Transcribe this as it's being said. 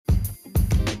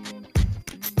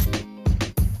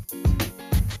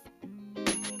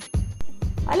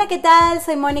Hola, ¿qué tal?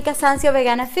 Soy Mónica Sancio,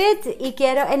 Vegana Fit, y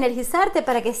quiero energizarte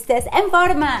para que estés en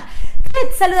forma.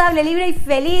 Fit, saludable, libre y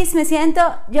feliz. Me siento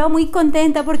yo muy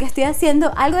contenta porque estoy haciendo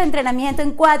algo de entrenamiento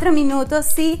en 4 minutos.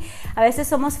 Sí, a veces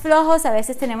somos flojos, a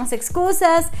veces tenemos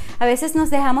excusas, a veces nos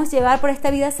dejamos llevar por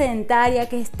esta vida sedentaria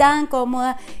que es tan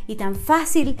cómoda y tan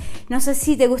fácil. No sé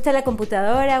si te gusta la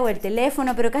computadora o el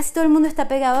teléfono, pero casi todo el mundo está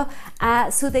pegado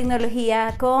a su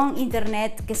tecnología con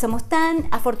internet, que somos tan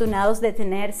afortunados de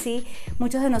tener, sí,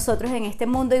 muchos de nosotros en este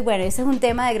mundo. Y bueno, ese es un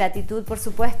tema de gratitud, por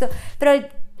supuesto, pero el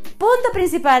punto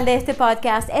principal de este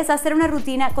podcast es hacer una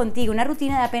rutina contigo, una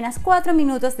rutina de apenas 4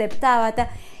 minutos de Tabata,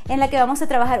 en la que vamos a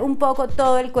trabajar un poco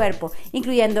todo el cuerpo,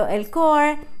 incluyendo el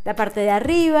core, la parte de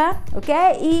arriba, ¿ok?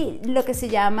 Y lo que se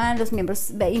llaman los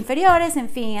miembros inferiores, en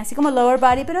fin, así como lower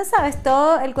body, pero sabes,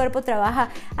 todo el cuerpo trabaja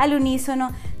al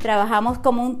unísono, trabajamos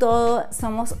como un todo,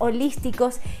 somos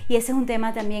holísticos, y ese es un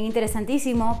tema también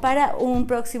interesantísimo para un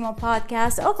próximo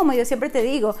podcast, o como yo siempre te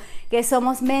digo, que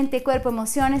somos mente, cuerpo,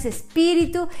 emociones,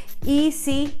 espíritu, y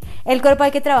sí, el cuerpo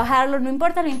hay que trabajarlo, no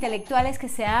importa lo intelectuales que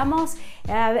seamos.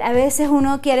 A veces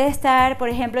uno quiere estar, por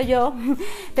ejemplo, yo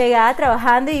pegada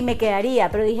trabajando y me quedaría,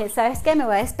 pero dije, ¿sabes qué? Me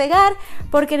voy a despegar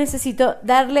porque necesito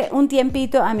darle un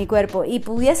tiempito a mi cuerpo, y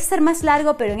pudiese ser más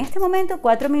largo, pero en este momento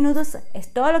 4 minutos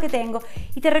es todo lo que tengo,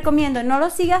 y te recomiendo no lo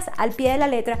sigas al pie de la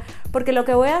letra, porque lo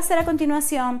que voy a hacer a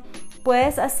continuación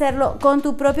puedes hacerlo con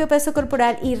tu propio peso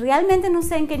corporal, y realmente no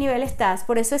sé en qué nivel estás.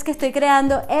 Por eso es que estoy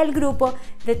creando el grupo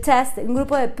de test, un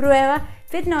grupo de prueba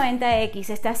Fit90X.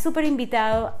 Estás súper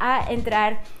invitado a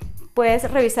entrar.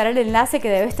 Puedes revisar el enlace que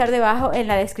debe estar debajo en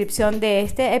la descripción de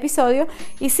este episodio.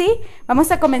 Y sí, vamos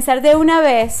a comenzar de una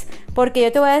vez, porque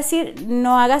yo te voy a decir,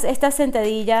 no hagas estas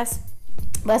sentadillas.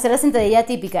 Voy a hacer la sentadilla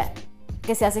típica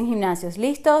que se hace en gimnasios.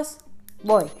 ¿Listos?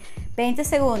 Voy. 20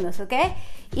 segundos, ¿ok?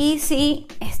 Y si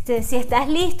estás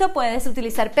listo, puedes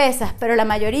utilizar pesas, pero la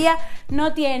mayoría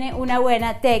no tiene una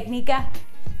buena técnica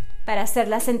para hacer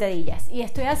las sentadillas. Y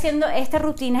estoy haciendo esta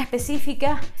rutina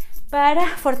específica para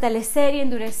fortalecer y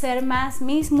endurecer más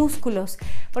mis músculos,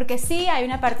 porque sí, hay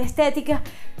una parte estética,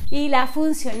 y la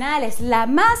funcional es la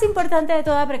más importante de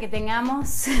todas para que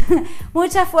tengamos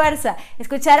mucha fuerza.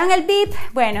 ¿Escucharon el beep?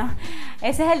 Bueno,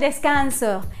 ese es el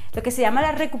descanso, lo que se llama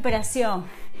la recuperación.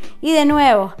 Y de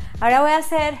nuevo, ahora voy a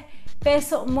hacer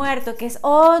peso muerto, que es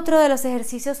otro de los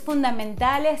ejercicios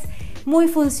fundamentales, muy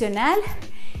funcional,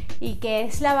 y que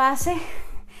es la base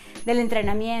del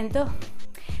entrenamiento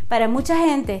para mucha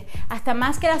gente, hasta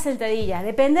más que la sentadilla.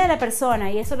 Depende de la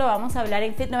persona, y eso lo vamos a hablar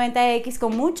en Fit90X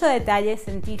con mucho detalle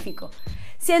científico.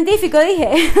 Científico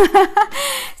dije.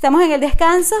 Estamos en el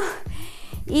descanso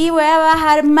y voy a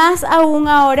bajar más aún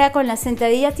ahora con la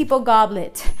sentadilla tipo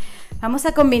goblet. Vamos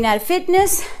a combinar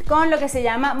fitness con lo que se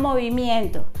llama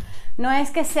movimiento. No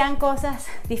es que sean cosas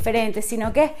diferentes,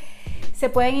 sino que se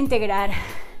pueden integrar.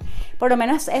 Por lo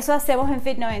menos eso hacemos en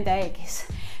Fit90X.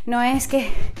 No es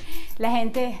que la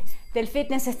gente del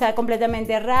fitness está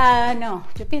completamente errada, no.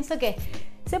 Yo pienso que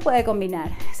se puede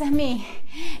combinar. Esa es mi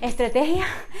estrategia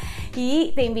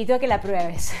y te invito a que la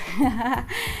pruebes.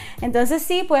 Entonces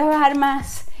sí, puedes bajar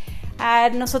más. A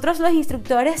nosotros los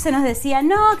instructores se nos decía,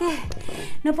 no, que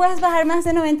no puedes bajar más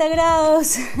de 90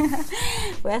 grados.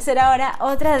 Voy a hacer ahora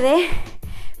otra de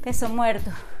peso muerto.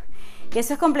 Y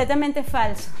eso es completamente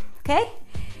falso, ¿ok?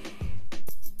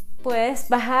 Puedes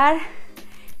bajar,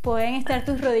 pueden estar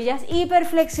tus rodillas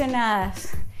hiperflexionadas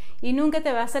y nunca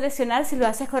te vas a lesionar si lo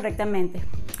haces correctamente.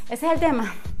 Ese es el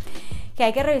tema, que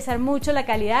hay que revisar mucho la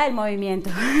calidad del movimiento.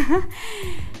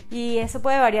 Y eso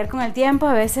puede variar con el tiempo.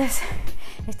 A veces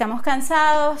estamos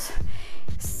cansados,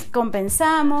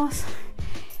 compensamos,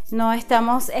 no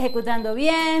estamos ejecutando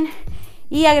bien,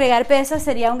 y agregar pesas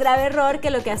sería un grave error que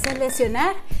lo que hace es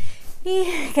lesionar y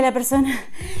que la persona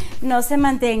no se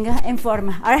mantenga en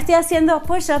forma. Ahora estoy haciendo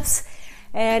push-ups,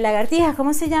 lagartijas,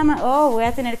 ¿cómo se llama? Oh, voy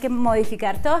a tener que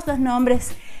modificar todos los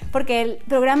nombres porque el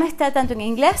programa está tanto en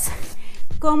inglés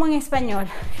como en español.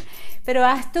 Pero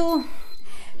haz tú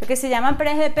lo que se llama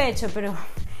press de pecho, pero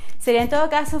sería en todo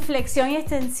caso flexión y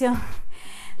extensión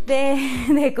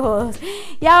de codos.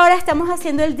 Y ahora estamos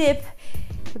haciendo el dip,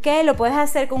 ¿ok? Lo puedes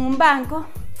hacer con un banco.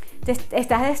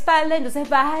 Estás de espalda, entonces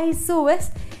bajas y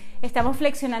subes. Estamos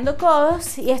flexionando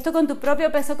codos, y esto con tu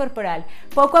propio peso corporal,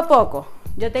 poco a poco.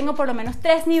 Yo tengo por lo menos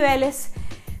 3 niveles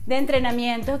de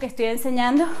entrenamiento que estoy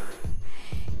enseñando,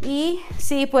 y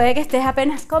sí, puede que estés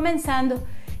apenas comenzando,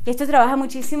 y esto trabaja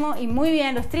muchísimo y muy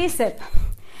bien los tríceps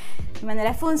de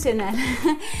manera funcional.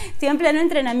 Estoy en pleno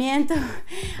entrenamiento,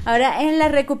 ahora en la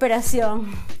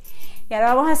recuperación, y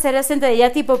ahora vamos a hacer la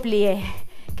sentadilla tipo plié,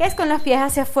 que es con los pies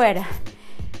hacia afuera,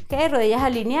 ¿ok? Rodillas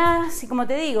alineadas, y como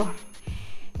te digo,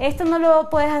 Esto no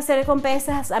lo puedes hacer con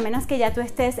pesas a menos que ya tú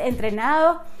estés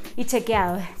entrenado y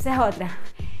chequeado. Esa es otra.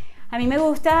 A mí me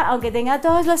gusta, aunque tenga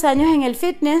todos los años en el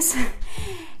fitness,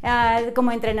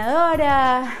 como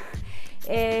entrenadora,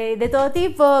 de todo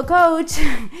tipo, coach,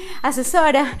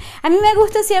 asesora, a mí me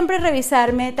gusta siempre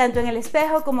revisarme tanto en el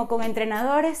espejo como con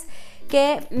entrenadores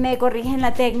que me corrigen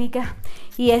la técnica.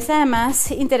 Y es además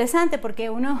interesante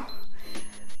porque uno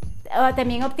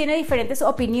también obtiene diferentes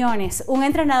opiniones. Un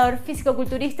entrenador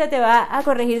fisicoculturista te va a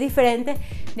corregir diferente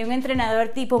de un entrenador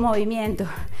tipo movimiento.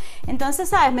 Entonces,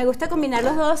 ¿sabes? Me gusta combinar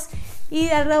los dos y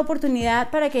dar la oportunidad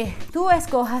para que tú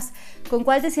escojas con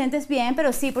cuál te sientes bien,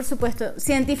 pero sí, por supuesto,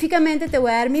 científicamente te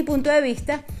voy a dar mi punto de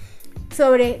vista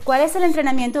sobre cuál es el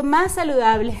entrenamiento más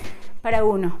saludable para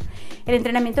uno. El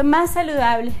entrenamiento más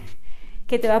saludable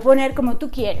que te va a poner como tú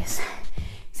quieres.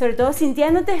 Sobre todo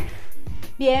sintiéndote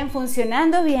bien,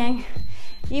 funcionando bien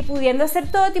y pudiendo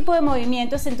hacer todo tipo de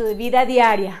movimientos en tu vida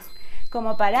diaria,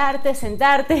 como pararte,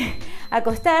 sentarte,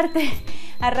 acostarte,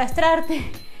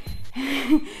 arrastrarte.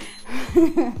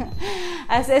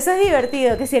 Eso es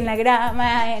divertido, que si en la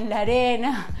grama, en la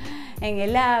arena, en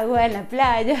el agua, en la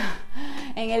playa,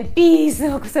 en el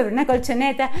piso, sobre una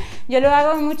colchoneta. Yo lo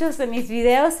hago en muchos de mis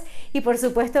videos y por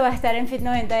supuesto va a estar en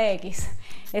Fit90X.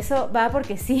 Eso va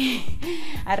porque sí,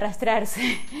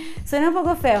 arrastrarse. Suena un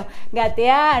poco feo.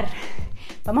 Gatear.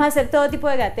 Vamos a hacer todo tipo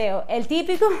de gateo. El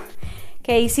típico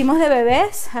que hicimos de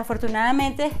bebés,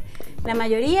 afortunadamente la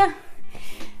mayoría.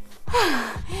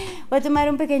 Voy a tomar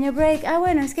un pequeño break.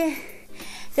 Bueno, es que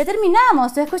ya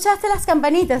terminamos. Tú escuchaste las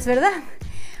campanitas, ¿verdad?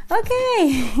 Ok.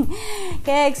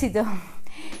 Qué éxito.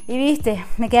 Y viste,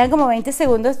 me quedan como 20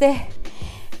 segundos de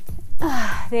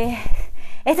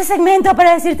este segmento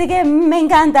para decirte que me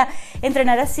encanta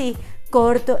entrenar así,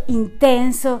 corto,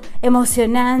 intenso,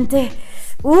 emocionante,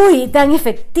 tan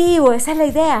efectivo. Esa es la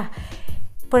idea.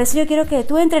 Por eso yo quiero que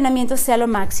tu entrenamiento sea lo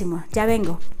máximo. Ya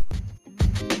vengo.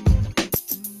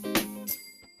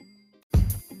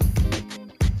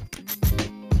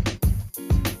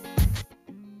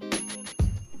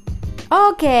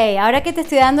 Ok, ahora que te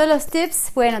estoy dando los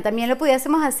tips, bueno, también lo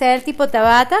pudiésemos hacer tipo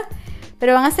Tabata,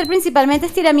 pero van a ser principalmente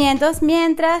estiramientos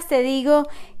mientras te digo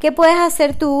qué puedes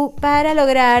hacer tú para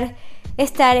lograr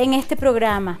estar en este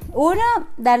programa. 1,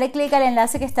 darle clic al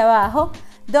enlace que está abajo.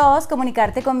 2,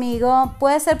 comunicarte conmigo.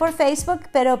 Puede ser por Facebook,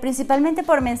 pero principalmente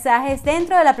por mensajes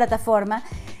dentro de la plataforma,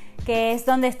 que es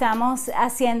donde estamos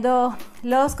haciendo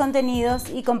los contenidos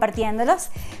y compartiéndolos,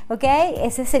 ¿ok?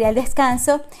 Ese sería el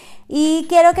descanso. Y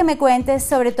quiero que me cuentes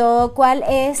sobre todo cuál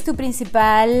es tu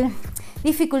principal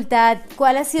dificultad,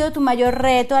 cuál ha sido tu mayor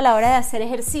reto a la hora de hacer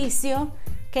ejercicio,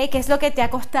 ¿ok? ¿Qué es lo que te ha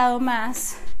costado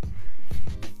más?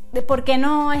 ¿De por qué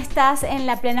no estás en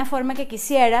la plena forma que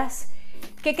quisieras?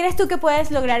 ¿Qué crees tú que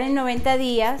puedes lograr en 90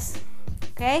 días?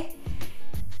 ¿Ok?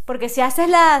 Porque si haces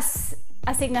las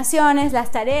asignaciones,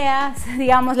 las tareas,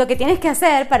 digamos, lo que tienes que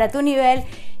hacer para tu nivel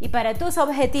y para tus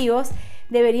objetivos,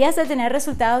 deberías de tener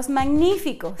resultados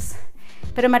magníficos,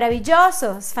 pero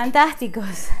maravillosos,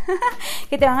 fantásticos,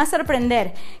 que te van a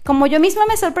sorprender. Como yo misma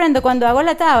me sorprendo cuando hago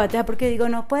la Tabata, porque digo,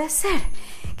 no puede ser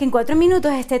que en 4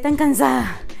 minutos esté tan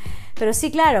cansada. Pero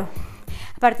sí, claro,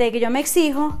 aparte de que yo me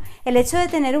exijo, el hecho de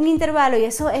tener un intervalo, y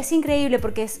eso es increíble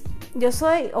porque yo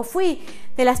fui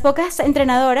de las pocas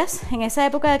entrenadoras en esa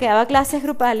época que daba clases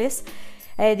grupales,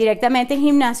 directamente en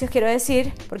gimnasios, quiero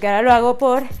decir, porque ahora lo hago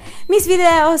por mis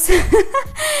videos.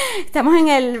 Estamos en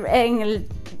el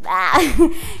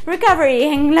recovery,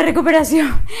 en la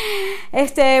recuperación.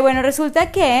 Bueno,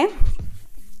 resulta que,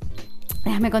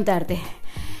 déjame contarte,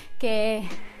 que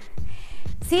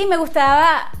sí, me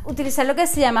gustaba utilizar lo que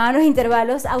se llamaban los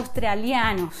intervalos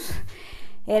australianos.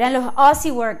 Eran los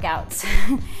Aussie workouts.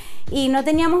 Y no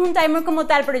teníamos un timer como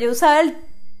tal, pero yo usaba el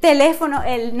teléfono,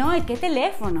 ¿qué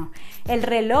teléfono? El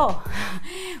reloj.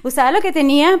 Usaba lo que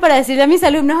tenía para decirle a mis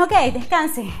alumnos, ok,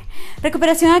 descansen,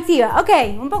 recuperación activa,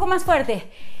 ok, un poco más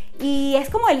fuerte. Y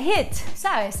es como el HIIT,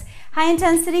 ¿sabes? High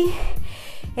Intensity,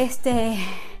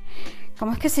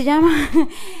 ¿cómo es que se llama?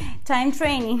 Time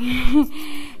Training.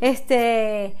 Es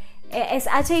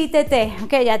HIIT,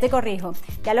 ok, ya te corrijo,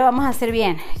 ya lo vamos a hacer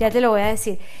bien, ya te lo voy a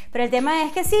decir. Pero el tema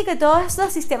es que sí, que todos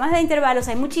los sistemas de intervalos,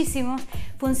 hay muchísimos,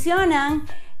 funcionan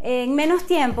en menos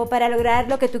tiempo para lograr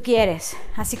lo que tú quieres,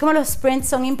 así como los sprints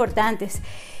son importantes.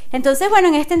 Entonces, bueno,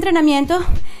 en este entrenamiento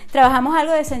trabajamos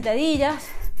algo de sentadillas,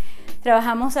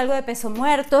 trabajamos algo de peso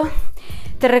muerto.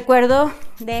 Te recuerdo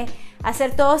de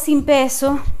hacer todo sin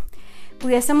peso.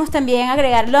 Pudiésemos también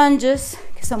agregar lunges,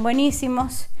 que son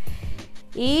buenísimos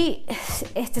y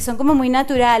son como muy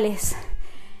naturales.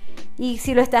 Y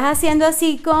si lo estás haciendo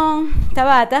así con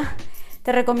Tabata,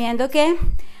 te recomiendo que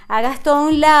hagas todo a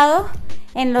un lado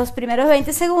en los primeros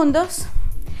 20 segundos,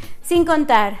 sin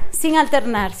contar, sin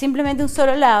alternar, simplemente un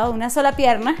solo lado, una sola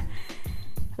pierna,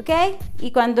 ¿ok?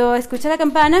 Y cuando escuchas la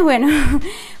campana, bueno,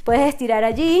 puedes estirar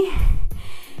allí.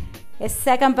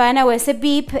 Esa campana o ese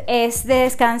beep es de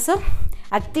descanso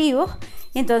activo,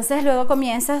 y entonces luego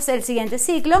comienzas el siguiente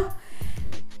ciclo.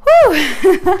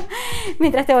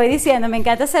 Mientras te voy diciendo, me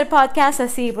encanta hacer podcast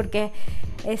así porque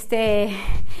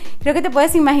creo que te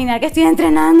puedes imaginar que estoy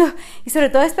entrenando, y sobre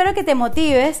todo espero que te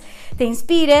motives, te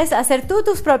inspires a hacer tú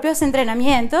tus propios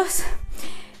entrenamientos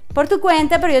por tu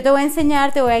cuenta, pero yo te voy a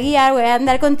enseñar, te voy a guiar, voy a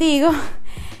andar contigo,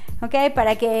 ¿ok?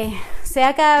 Para que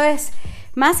sea cada vez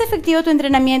más efectivo tu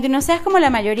entrenamiento y no seas como la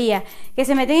mayoría, que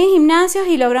se meten en gimnasios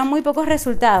y logran muy pocos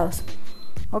resultados,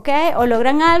 ¿ok? O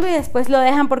logran algo y después lo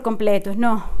dejan por completo.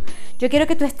 No, yo quiero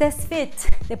que tú estés fit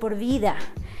de por vida.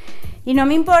 Y no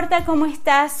me importa cómo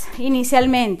estás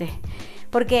inicialmente,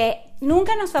 porque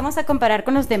nunca nos vamos a comparar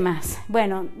con los demás.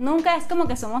 Bueno, nunca es como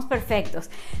que somos perfectos.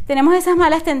 Tenemos esas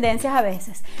malas tendencias a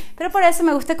veces. Pero por eso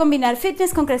me gusta combinar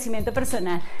fitness con crecimiento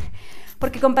personal.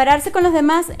 Porque compararse con los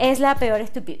demás es la peor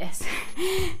estupidez.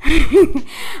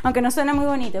 Aunque no suena muy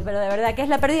bonito, pero de verdad que es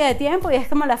la pérdida de tiempo y es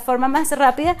como la forma más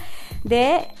rápida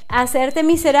de hacerte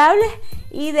miserable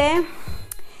y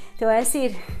te voy a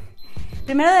decir,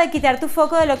 primero de quitar tu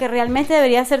foco de lo que realmente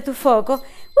debería ser tu foco.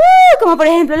 Como por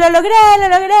ejemplo, lo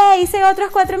logré, hice otros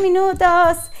 4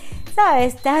 minutos.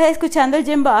 ¿Sabes? Estás escuchando el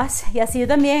Gym Boss y así yo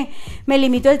también me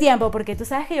limito el tiempo porque tú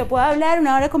sabes que yo puedo hablar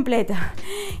 1 hora completa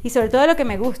y sobre todo lo que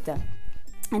me gusta.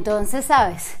 Entonces,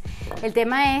 ¿sabes? El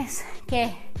tema es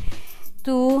que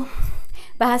tú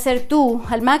vas a ser tú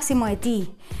al máximo de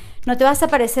ti. No te vas a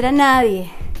parecer a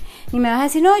nadie. Ni me vas a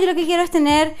decir, no, yo lo que quiero es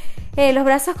tener los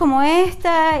brazos como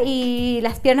esta y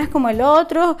las piernas como el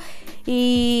otro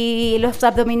y los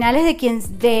abdominales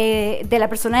de la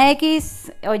persona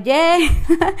X o Y.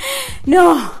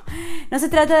 No se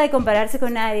trata de compararse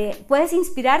con nadie. Puedes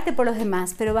inspirarte por los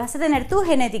demás, pero vas a tener tu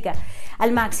genética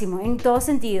al máximo en todo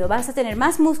sentido. Vas a tener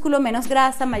más músculo, menos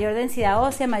grasa, mayor densidad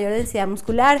ósea, mayor densidad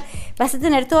muscular. Vas a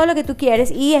tener todo lo que tú quieres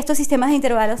y estos sistemas de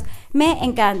intervalos me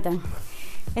encantan.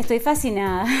 Estoy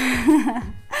fascinada.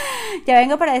 Ya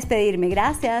vengo para despedirme.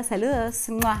 Gracias, saludos.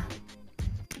 ¡Mua!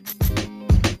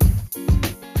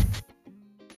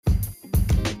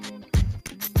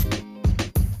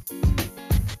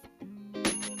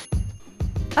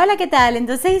 Hola, ¿qué tal?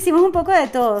 Entonces hicimos un poco de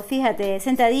todo, fíjate,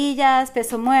 sentadillas,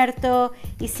 peso muerto,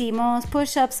 hicimos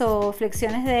push-ups o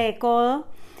flexiones de codo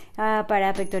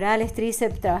para pectorales,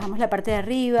 tríceps, trabajamos la parte de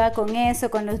arriba con eso,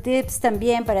 con los dips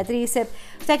también para tríceps,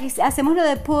 o sea que hacemos lo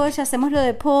de push, hacemos lo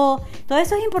de pull, todo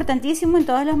eso es importantísimo en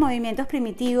todos los movimientos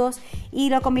primitivos y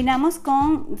lo combinamos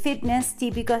con fitness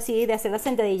típico así de hacer las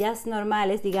sentadillas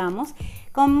normales, digamos,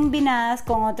 combinadas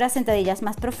con otras sentadillas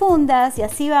más profundas y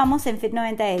así vamos en Fit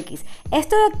 90X.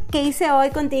 Esto que hice hoy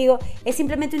contigo es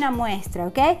simplemente una muestra,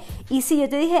 ¿ok? Y sí, yo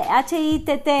te dije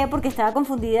HITT porque estaba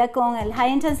confundida con el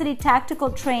High Intensity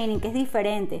Tactical Training, que es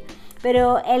diferente,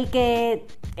 pero el que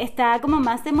está como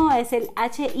más de moda es el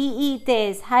HIIT,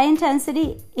 es High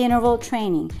Intensity Interval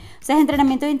Training, o sea, es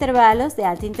entrenamiento de intervalos de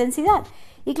alta intensidad.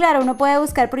 Y claro, uno puede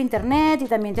buscar por internet y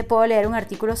también te puedo leer un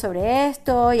artículo sobre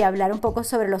esto y hablar un poco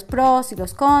sobre los pros y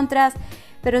los contras,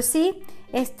 pero sí,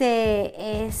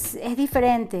 es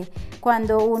diferente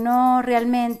cuando uno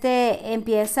realmente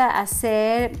empieza a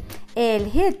hacer el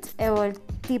HIIT o el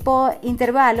tipo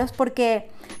intervalos porque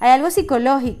hay algo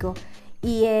psicológico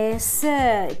y es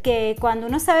que cuando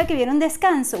uno sabe que viene un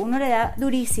descanso, uno le da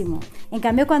durísimo. En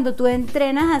cambio, cuando tú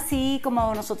entrenas así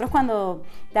como nosotros cuando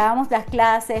dábamos las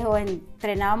clases o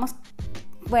entrenábamos,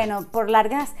 bueno, por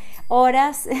largas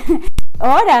horas,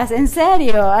 en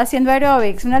serio, haciendo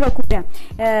aeróbics, una locura.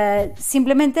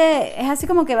 Simplemente es así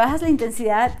como que bajas la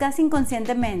intensidad casi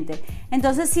inconscientemente.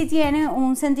 Entonces sí tiene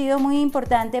un sentido muy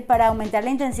importante para aumentar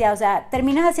la intensidad. O sea,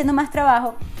 terminas haciendo más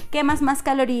trabajo, quemas más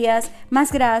calorías,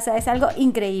 más grasa, es algo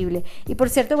increíble. Y por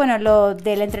cierto, bueno, lo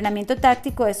del entrenamiento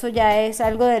táctico, eso ya es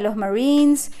algo de los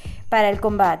Marines para el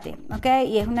combate, ¿ok?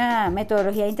 Y es una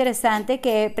metodología interesante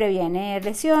que previene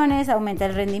lesiones, aumenta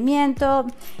el rendimiento,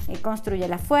 construye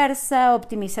la fuerza,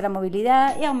 optimiza la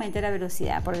movilidad y aumenta la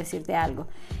velocidad, por decirte algo.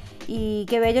 Y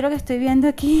qué bello lo que estoy viendo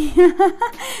aquí.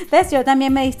 ¿Ves? Yo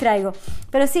también me distraigo.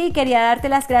 Pero sí, quería darte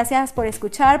las gracias por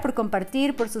escuchar, por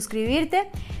compartir, por suscribirte.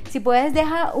 Si puedes,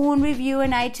 deja un review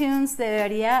en iTunes.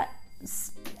 Debería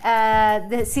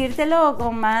decírtelo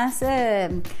con más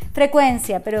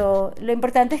frecuencia, pero lo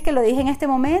importante es que lo dije en este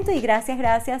momento y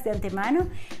gracias de antemano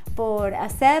por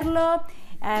hacerlo.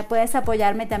 Puedes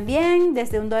apoyarme también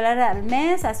desde $1 al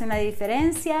mes, hace una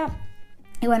diferencia.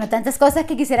 Y bueno, tantas cosas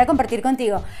que quisiera compartir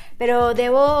contigo, pero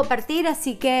debo partir,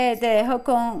 así que te dejo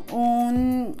con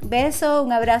un beso,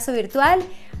 un abrazo virtual.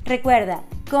 Recuerda,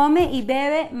 come y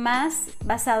bebe más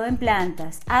basado en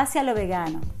plantas, hacia lo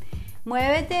vegano.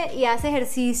 Muévete y haz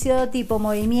ejercicio tipo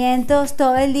movimientos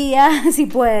todo el día si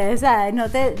puedes, ¿sabes? No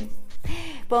te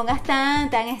pongas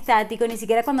tan estático, ni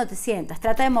siquiera cuando te sientas,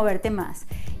 trata de moverte más.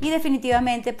 Y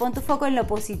definitivamente pon tu foco en lo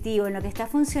positivo, en lo que está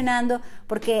funcionando,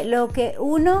 porque lo que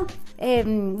uno, a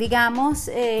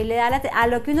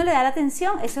lo que uno le da la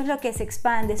atención, eso es lo que se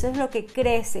expande, eso es lo que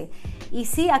crece. Y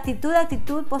sí,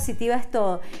 actitud positiva es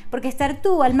todo, porque estar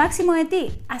tú al máximo de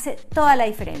ti hace toda la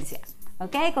diferencia.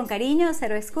 ¿Ok? Con cariño,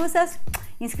 cero excusas.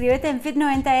 Inscríbete en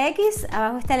Fit90X,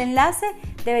 abajo está el enlace.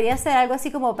 Debería ser algo así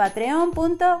como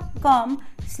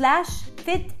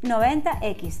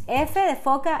patreon.com/Fit90X. F de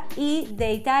foca, I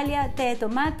de Italia, T de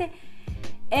tomate,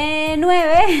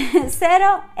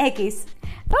 90X.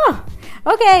 Oh,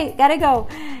 ok, gotta go.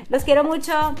 Los quiero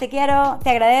mucho, te quiero,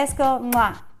 te agradezco.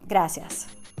 ¡Mua! Gracias.